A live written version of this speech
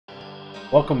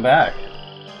Welcome back.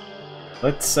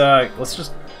 Let's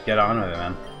just get on with it,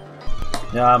 man.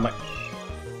 Yeah, I'm like,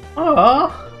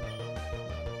 aww,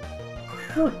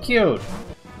 so cute.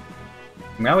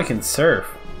 Now we can surf,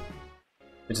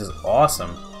 which is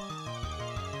awesome.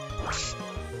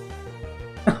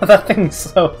 That thing's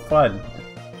so fun.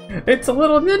 It's a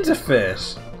little ninja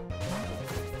fish.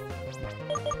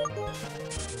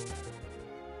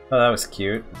 Oh, that was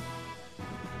cute.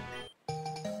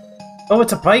 Oh,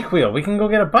 it's a bike wheel. We can go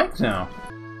get a bike now.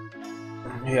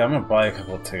 Yeah, I'm gonna buy a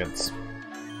couple of tickets.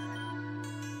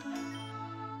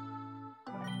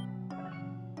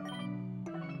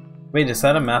 Wait, is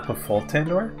that a map of Full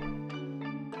Tandor?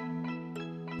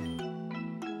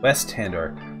 West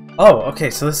Tandor. Oh, okay,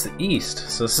 so this is the east.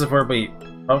 So this is where we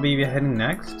probably be heading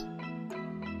next?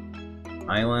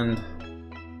 Island.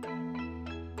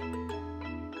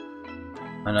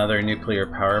 Another nuclear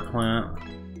power plant.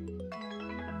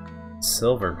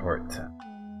 Silverport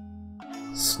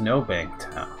Town. Snowbank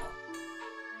Town.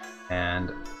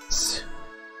 And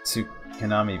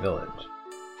Tsukanami Village.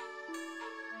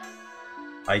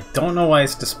 I don't know why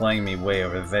it's displaying me way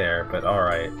over there, but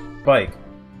alright. Bike.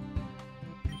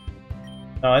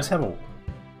 Oh, I just have a...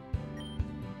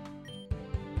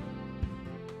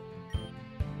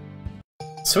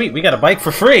 Sweet, we got a bike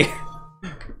for free!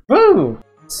 Woo!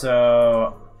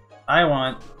 So, I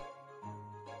want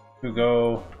to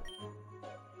go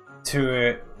to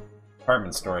an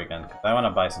apartment store again, because I want to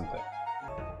buy something.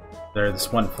 There's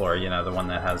this one floor, you know, the one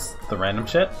that has the random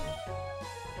shit.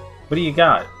 What do you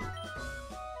got?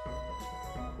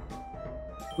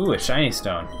 Ooh, a shiny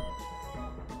stone.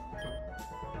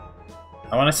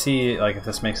 I want to see, like, if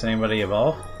this makes anybody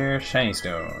evolve. Here, shiny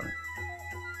stone.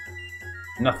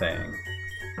 Nothing.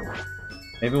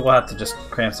 Maybe we'll have to just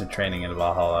cram some training into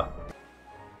Valhalla.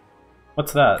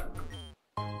 What's that?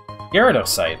 Gyarados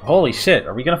site. Holy shit,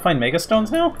 are we gonna find Mega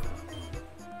Stones now?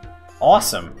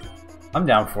 Awesome. I'm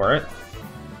down for it.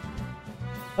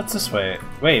 What's this way?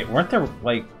 Wait, weren't there,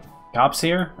 like, cops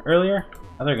here earlier?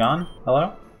 Are they gone?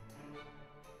 Hello?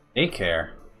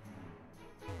 Daycare.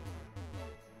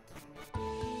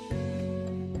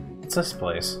 What's this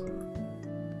place?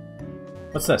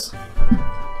 What's this?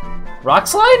 Rock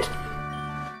slide?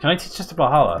 Can I teach this to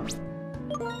Valhalla?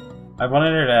 I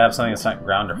wanted her to have something that's not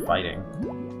ground or fighting.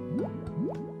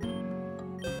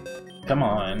 Come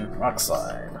on, rock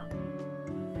slide.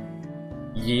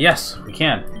 Yes, we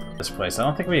can. This place. I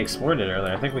don't think we explored it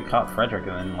earlier. I think we caught Frederick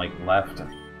and then, like, left.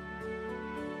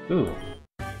 Ooh.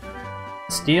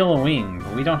 Steal a wing,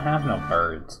 but we don't have no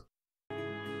birds.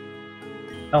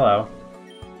 Hello.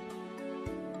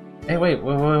 Hey, wait,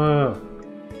 whoa.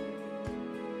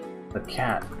 The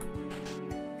cat.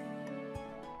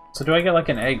 So do I get like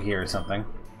an egg here or something?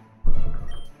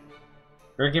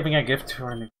 We're giving a gift to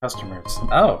our new customers.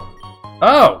 Oh!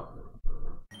 Oh!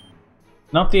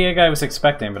 Not the egg I was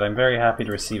expecting, but I'm very happy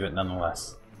to receive it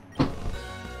nonetheless.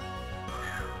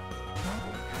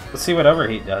 Let's see what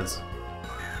overheat does.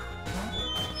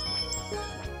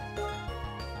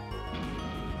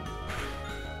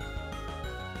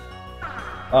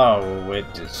 Oh,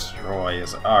 it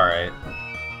destroys. Alright.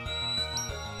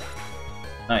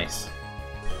 Nice.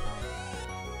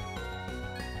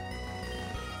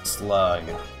 Slug.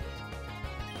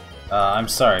 I'm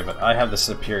sorry, but I have the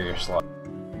superior slug.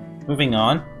 Moving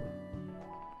on.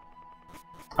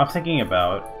 I'm thinking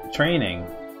about training.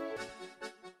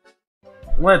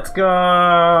 Let's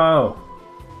go!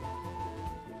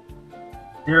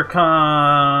 Here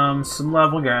comes some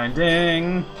level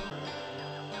grinding.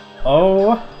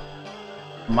 Oh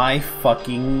my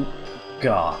fucking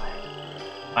god.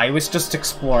 I was just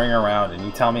exploring around and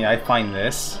you tell me I find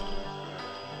this?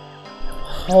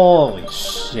 Holy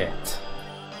shit.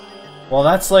 Well,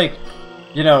 that's like,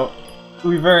 you know,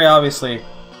 we very obviously...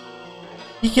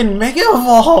 He can Mega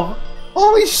Evolve!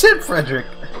 Holy shit, Frederick!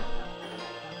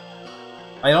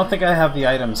 I don't think I have the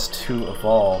items to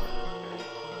evolve.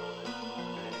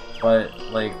 But,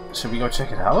 like, should we go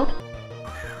check it out?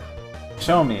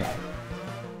 Show me.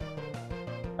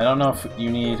 I don't know if you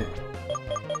need...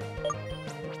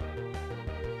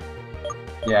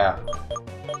 Yeah.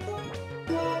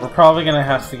 We're probably gonna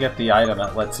have to get the item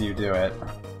that lets you do it.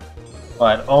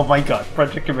 But, oh my god,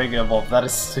 Frederick can make it evolve. That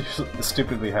is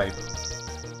stupidly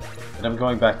hyped. And I'm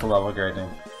going back to level grading.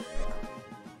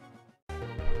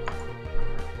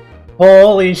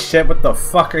 Holy shit, what the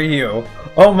fuck are you?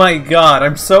 Oh my god,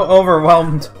 I'm so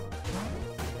overwhelmed.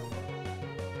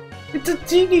 It's a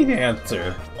genie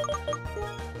dancer.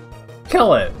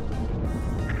 Kill it.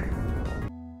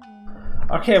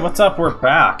 Okay, what's up? We're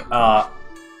back. A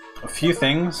few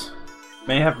things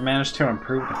may have managed to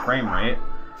improve the frame rate.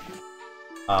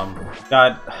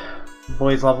 Got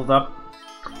boys leveled up.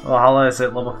 Valhalla is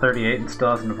at level 38 and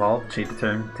still hasn't evolved. Cheat the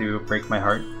turn to break my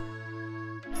heart.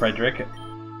 Frederick at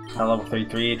level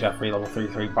 33, Jeffrey level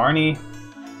 33, Barney.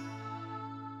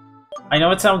 I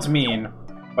know it sounds mean,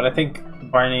 but I think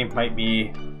Barney might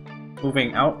be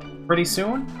moving out pretty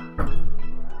soon.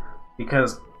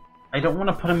 Because I don't want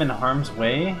to put him in harm's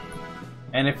way.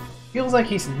 And it feels like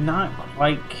he's not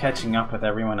quite catching up with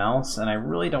everyone else, and I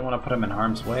really don't want to put him in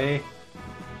harm's way.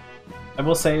 I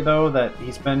will say, though, that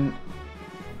he's been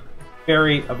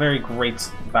a very great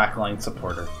backline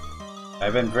supporter.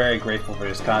 I've been very grateful for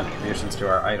his contributions to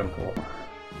our item pool.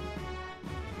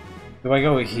 Do I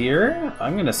go here?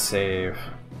 I'm gonna save.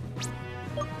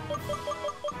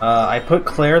 I put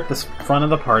Claire at the front of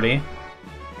the party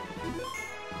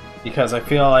because I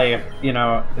feel like, you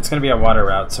know, it's gonna be a water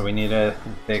route, so we need a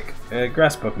big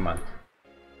grass Pokemon.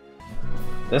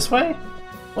 This way?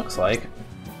 Looks like.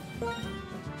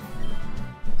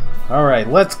 Alright,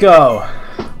 let's go!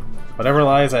 Whatever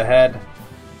lies ahead,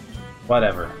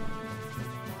 whatever.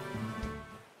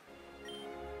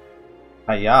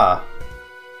 Hiya.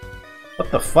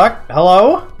 What the fuck?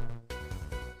 Hello?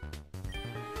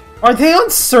 Are they on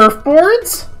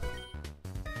surfboards?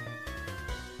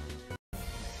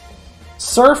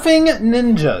 Surfing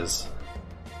ninjas.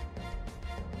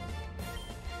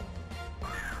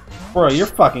 Bro, you're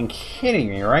fucking kidding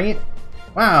me, right?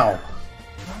 Wow.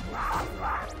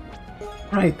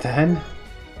 Right then.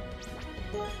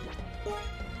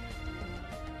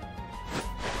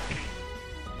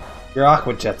 Your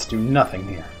Aqua Jets do nothing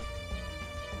here.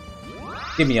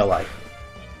 Give me a life.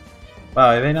 Wow,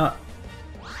 are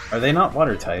they not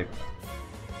water type?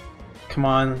 Come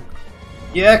on.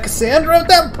 Yeah, Cassandra with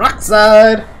that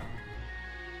Brockside!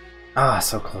 Ah,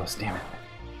 so close, damn it.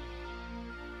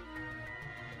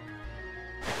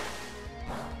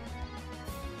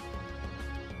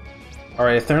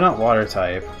 Alright, if they're not water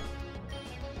type,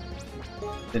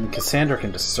 then Cassandra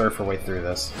can just surf her way through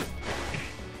this.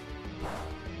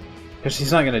 Because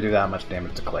she's not going to do that much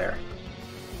damage to Claire.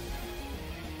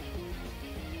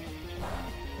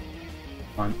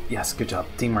 Come on. Yes, good job.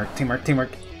 Teamwork, teamwork,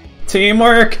 teamwork.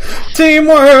 Teamwork!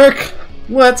 Teamwork!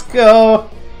 Let's go!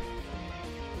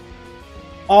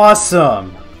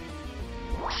 Awesome!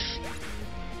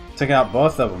 Took out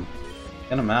both of them.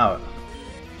 Get them out.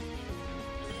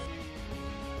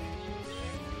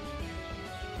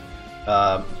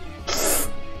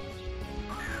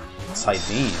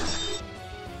 Sardines.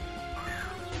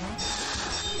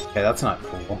 Okay, that's not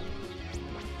cool.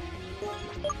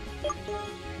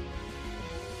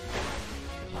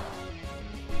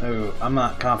 Ooh, I'm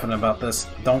not confident about this.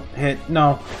 Don't hit.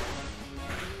 No.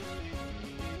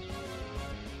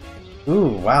 Ooh,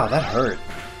 wow, that hurt.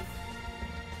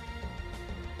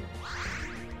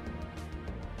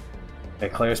 Okay,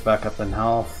 Claire's back up in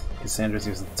health. Cassandra's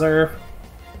using Surf.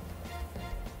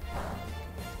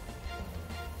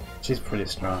 She's pretty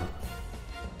strong.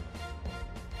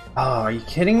 Oh, are you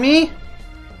kidding me?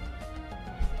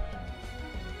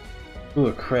 Ooh,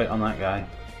 a crit on that guy.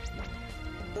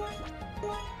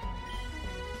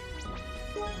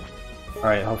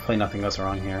 Alright, hopefully nothing goes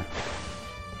wrong here.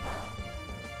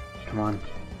 Come on.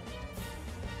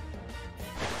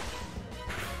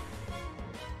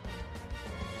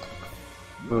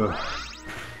 Ooh.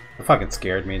 That fucking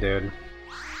scared me, dude.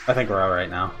 I think we're out right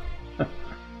now.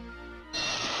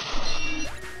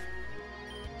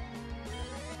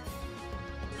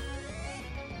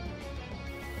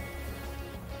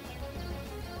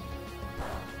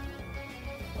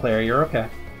 Claire, you're okay.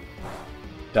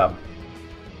 Dub.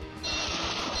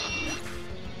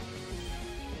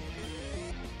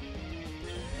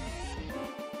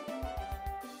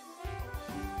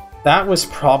 That was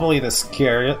probably the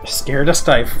scaredest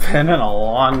I've been in a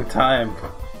long time.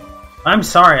 I'm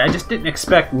sorry, I just didn't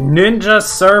expect ninja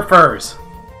surfers.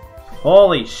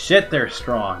 Holy shit, they're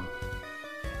strong.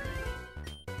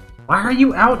 Why are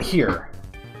you out here?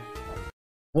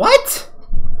 What?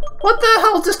 What the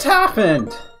hell just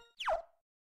happened?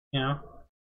 You know?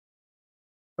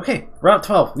 Okay, Route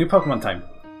 12, new Pokemon time.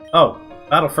 Oh,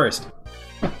 battle first.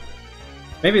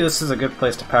 Maybe this is a good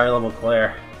place to power level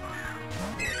Claire.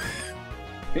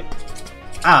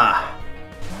 Ah!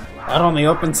 Out on the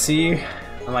open sea,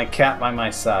 and my cat by my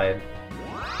side.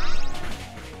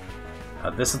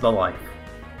 This is the life.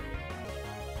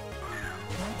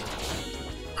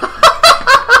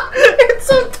 It's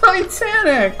a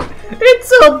Titanic!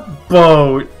 It's a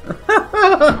boat!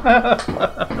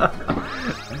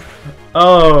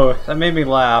 Oh, that made me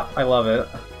laugh. I love it.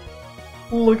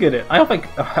 Look at it. I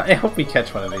hope we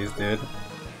catch one of these, dude.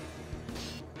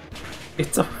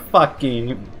 It's a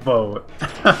fucking boat.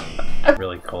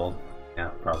 Really cold. Yeah,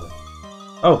 probably.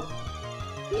 Oh!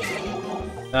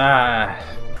 Ah!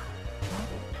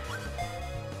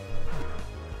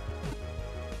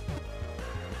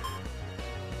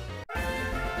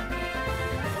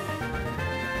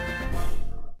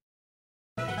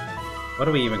 What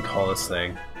do we even call this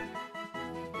thing?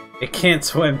 It can't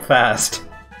swim fast.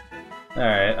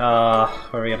 Alright,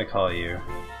 what are we gonna call you?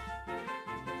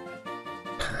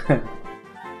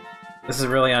 This is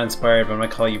really uninspired, but I'm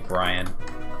gonna call you Brian.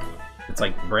 It's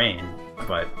like brain,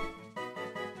 but...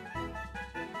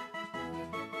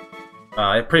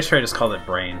 I'm pretty sure I just called it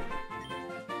brain.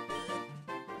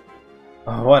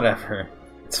 Oh, whatever.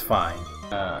 It's fine.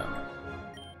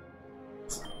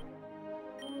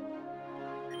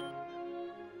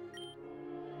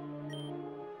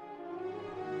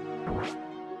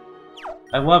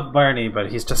 I love Barney, but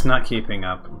he's just not keeping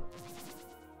up.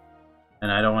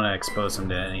 And I don't want to expose him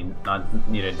to any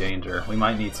not-needed danger. We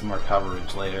might need some more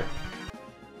coverage later.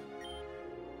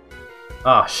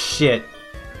 Oh, shit.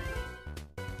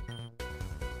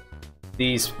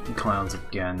 These clowns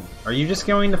again. Are you just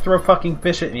going to throw fucking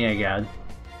fish at me again?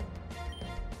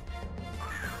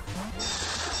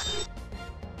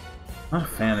 Not a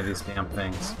fan of these damn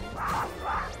things.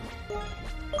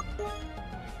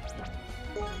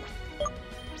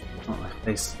 Oh, my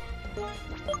face.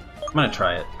 I'm gonna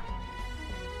try it.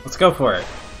 Let's go for it.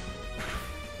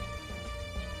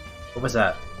 What was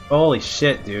that? Holy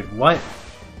shit, dude. What?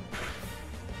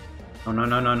 Oh, no,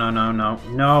 no, no, no, no, no.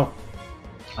 No!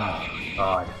 Oh,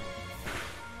 God.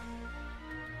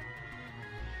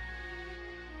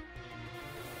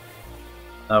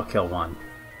 I'll kill one.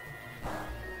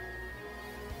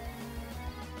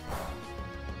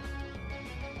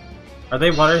 Are they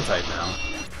water type now?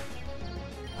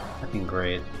 Fucking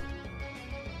great.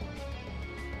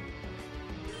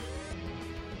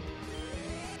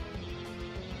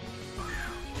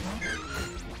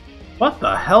 What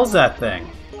the hell's that thing?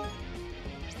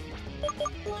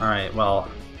 Alright, well...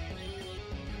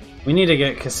 we need to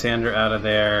get Cassandra out of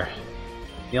there.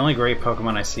 The only great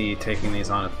Pokemon I see taking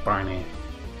these on is Barney.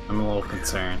 I'm a little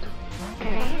concerned.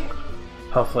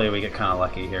 Hopefully we get kinda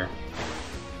lucky here.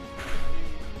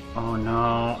 Oh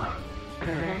no.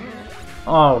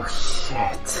 Oh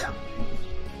shit.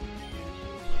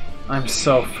 I'm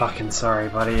so fucking sorry,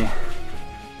 buddy.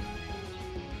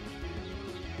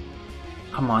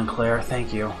 Come on, Claire,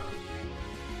 thank you.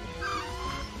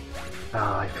 Oh,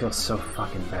 I feel so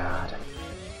fucking bad.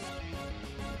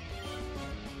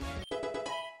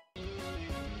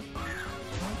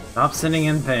 Stop sending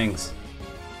in things.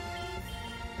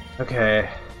 Okay,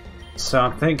 so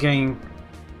I'm thinking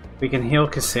we can heal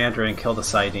Cassandra and kill the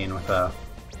Sidene with a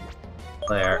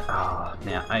Claire. Oh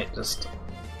man, I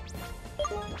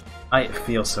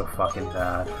feel so fucking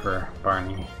bad for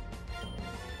Barney.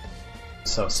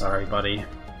 So sorry, buddy.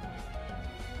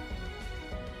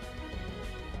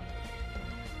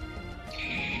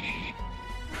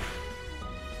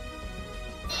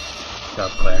 Go,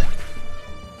 Claire.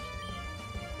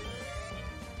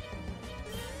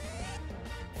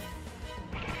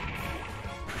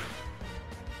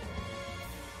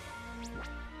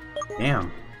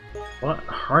 Damn. What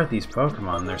are these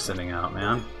Pokemon they're sending out,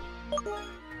 man?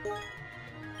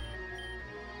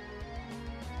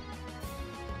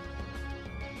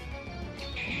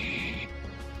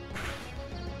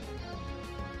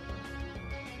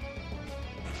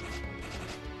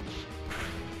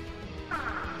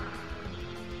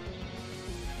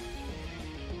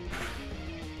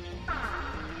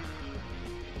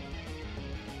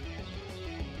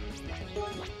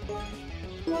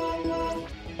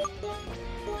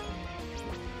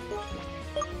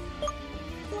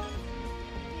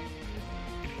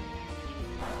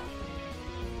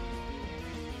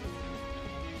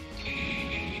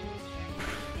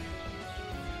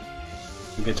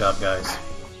 Good job, guys.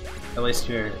 At least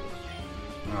you're...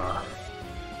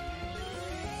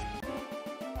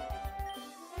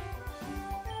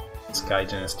 This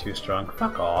Gaijin is too strong.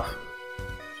 Fuck off.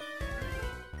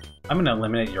 I'm gonna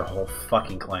eliminate your whole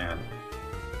fucking clan.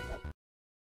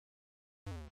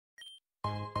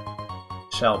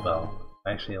 Shell Bell.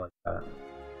 I actually like that.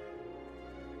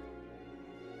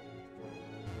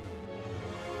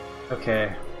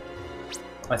 Okay.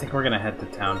 I think we're gonna head to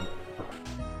town.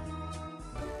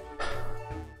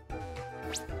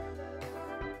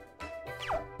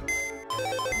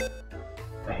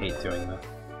 I hate doing this.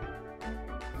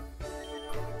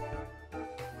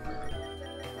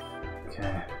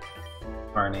 Okay.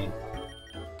 Barney.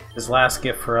 His last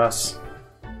gift for us.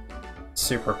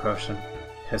 Super Potion.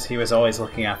 Because he was always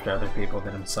looking after other people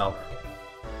than himself.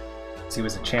 He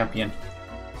was a champion.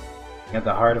 He had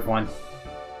the heart of one.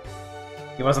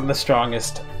 He wasn't the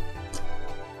strongest,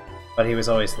 but he was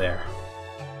always there.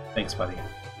 Thanks, buddy.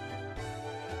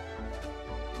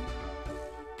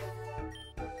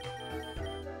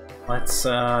 Let's,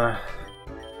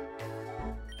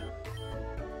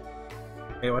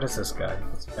 Hey, what is this guy?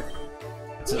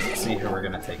 Let's see who we're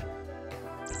gonna take.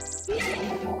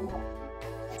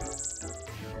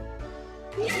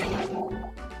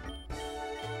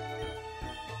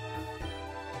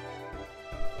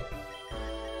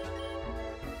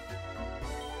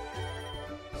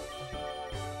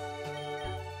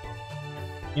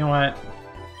 You know what?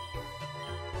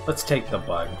 Let's take the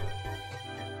bug.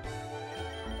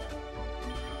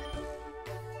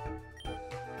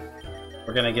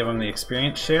 We're gonna give him the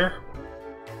experience share,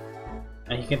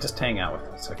 and he can just hang out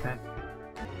with us, okay?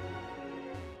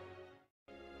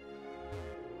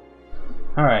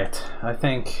 Alright, I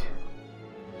think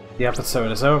the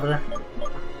episode is over.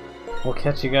 We'll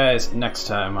catch you guys next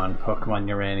time on Pokemon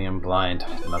Uranium Blind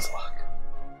Nuzlocke.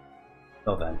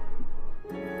 Till then.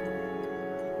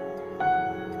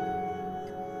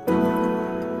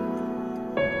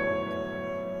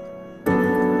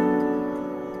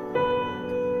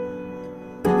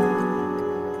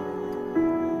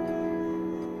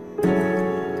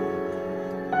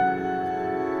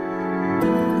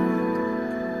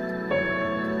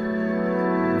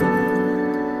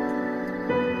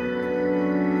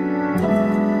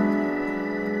 Bye.